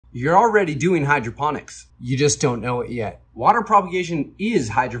You're already doing hydroponics. You just don't know it yet. Water propagation is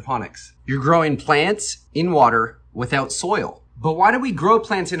hydroponics. You're growing plants in water without soil. But why do we grow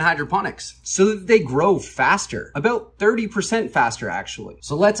plants in hydroponics? So that they grow faster. About 30% faster, actually.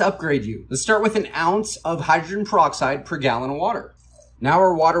 So let's upgrade you. Let's start with an ounce of hydrogen peroxide per gallon of water. Now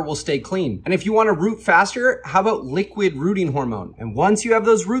our water will stay clean. And if you want to root faster, how about liquid rooting hormone? And once you have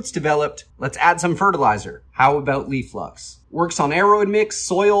those roots developed, let's add some fertilizer. How about Leaf Lux? Works on aroid mix,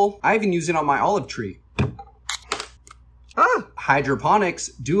 soil. I even use it on my olive tree. Hydroponics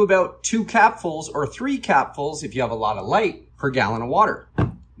do about 2 capfuls or 3 capfuls if you have a lot of light per gallon of water.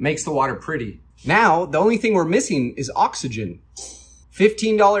 Makes the water pretty. Now, the only thing we're missing is oxygen.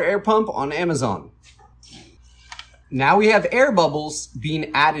 $15 air pump on Amazon. Now we have air bubbles being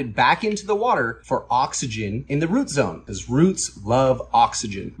added back into the water for oxygen in the root zone, because roots love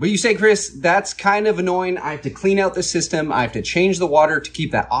oxygen. But you say, Chris, that's kind of annoying. I have to clean out the system. I have to change the water to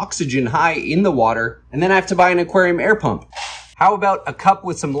keep that oxygen high in the water. And then I have to buy an aquarium air pump. How about a cup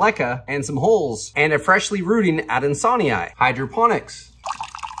with some LECA and some holes and a freshly rooting Adansonii? Hydroponics.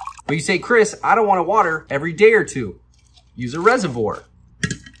 But you say, Chris, I don't want to water every day or two. Use a reservoir.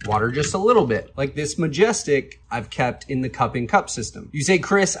 Water just a little bit, like this Majestic I've kept in the cup in cup system. You say,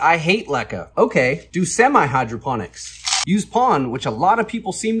 Chris, I hate LECA. Okay, do semi hydroponics. Use Pon, which a lot of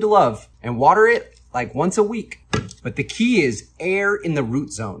people seem to love, and water it like once a week. But the key is air in the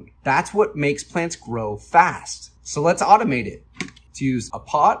root zone. That's what makes plants grow fast. So let's automate it. To use a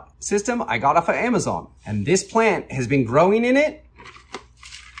pot system I got off of Amazon. And this plant has been growing in it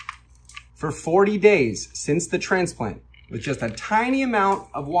for 40 days since the transplant, with just a tiny amount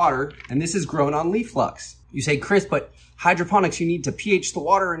of water, and this is grown on Leaf Lux. You say, Chris, but hydroponics, you need to pH the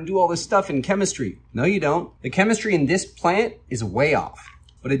water and do all this stuff in chemistry. No, you don't. The chemistry in this plant is way off,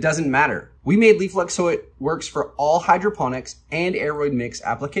 but it doesn't matter. We made Leaf Lux so it works for all hydroponics and aroid mix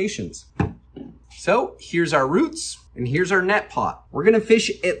applications. So here's our roots, and here's our net pot. We're gonna fish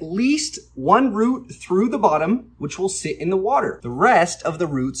at least 1 root through the bottom, which will sit in the water. The rest of the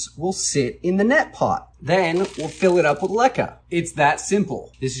roots will sit in the net pot. Then we'll fill it up with LECA. It's that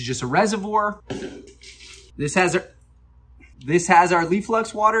simple. This is just a reservoir. This has our Leaf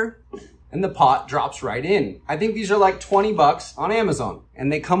Lux water, and the pot drops right in. I think these are like 20 bucks on Amazon.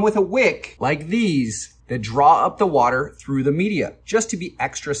 And they come with a wick like these that draw up the water through the media, just to be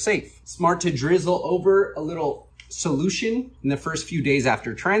extra safe. Smart to drizzle over a little solution in the first few days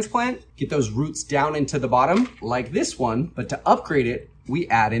after transplant. Get those roots down into the bottom like this one, but to upgrade it, we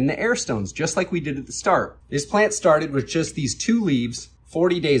add in the AirStones, just like we did at the start. This plant started with just these 2 leaves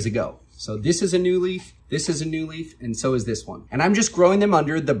 40 days ago. So this is a new leaf, this is a new leaf, and so is this one. And I'm just growing them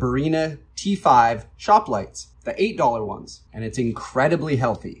under the Barrina T5 shop lights, the $8 ones, and it's incredibly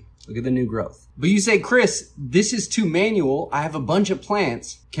healthy. Look at the new growth. But you say, Chris, this is too manual. I have a bunch of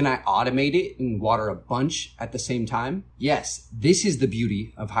plants. Can I automate it and water a bunch at the same time? Yes, this is the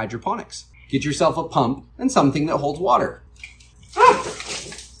beauty of hydroponics. Get yourself a pump and something that holds water.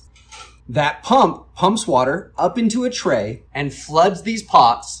 That pump pumps water up into a tray and floods these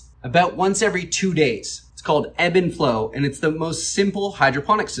pots about once every 2 days. It's called Ebb Flow, and it's the most simple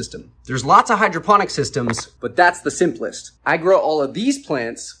hydroponic system. There's lots of hydroponic systems, but that's the simplest. I grow all of these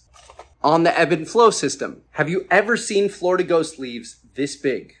plants on the Ebb Flow system. Have you ever seen Florida Ghost leaves this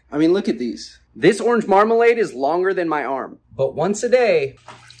big? I mean, look at these. This orange marmalade is longer than my arm, but once a day,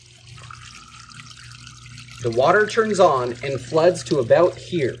 the water turns on and floods to about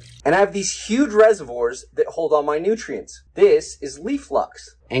here. And I have these huge reservoirs that hold all my nutrients. This is Leaf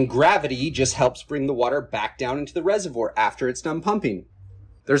Lux. And gravity just helps bring the water back down into the reservoir after it's done pumping.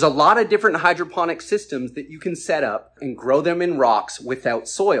 There's a lot of different hydroponic systems that you can set up and grow them in rocks without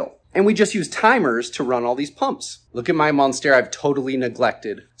soil. And we just use timers to run all these pumps. Look at my Monstera I've totally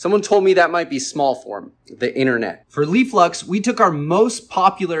neglected. Someone told me that might be small form, the internet. For Leaf Lux, we took our most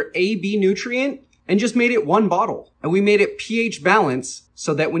popular AB nutrient and just made it 1 bottle. And we made it pH balance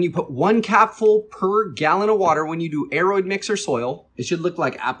so that when you put 1 capful per gallon of water, when you do aroid mix or soil, it should look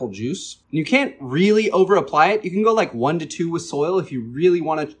like apple juice. And you can't really over apply it. You can go like 1 to 2 with soil if you really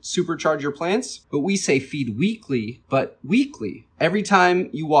want to supercharge your plants. But we say feed weekly, but weekly. Every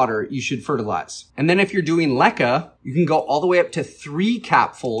time you water, you should fertilize. And then if you're doing LECA, you can go all the way up to 3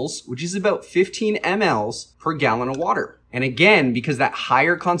 capfuls, which is about 15 mLs per gallon of water. And again, because that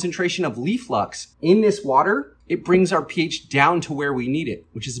higher concentration of Leaf Lux in this water, it brings our pH down to where we need it,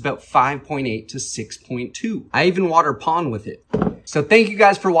 which is about 5.8 to 6.2. I even water Pon with it. So thank you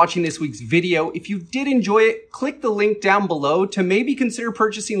guys for watching this week's video. If you did enjoy it, click the link down below to maybe consider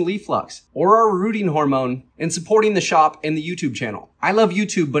purchasing Leaf Lux or our rooting hormone and supporting the shop and the YouTube channel. I love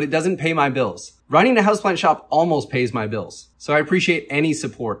YouTube, but it doesn't pay my bills. Running a houseplant shop almost pays my bills. So I appreciate any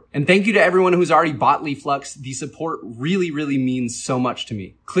support. And thank you to everyone who's already bought Leaf Lux. The support really, really means so much to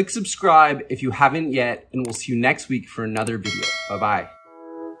me. Click subscribe if you haven't yet, and we'll see you next week for another video. Bye-bye.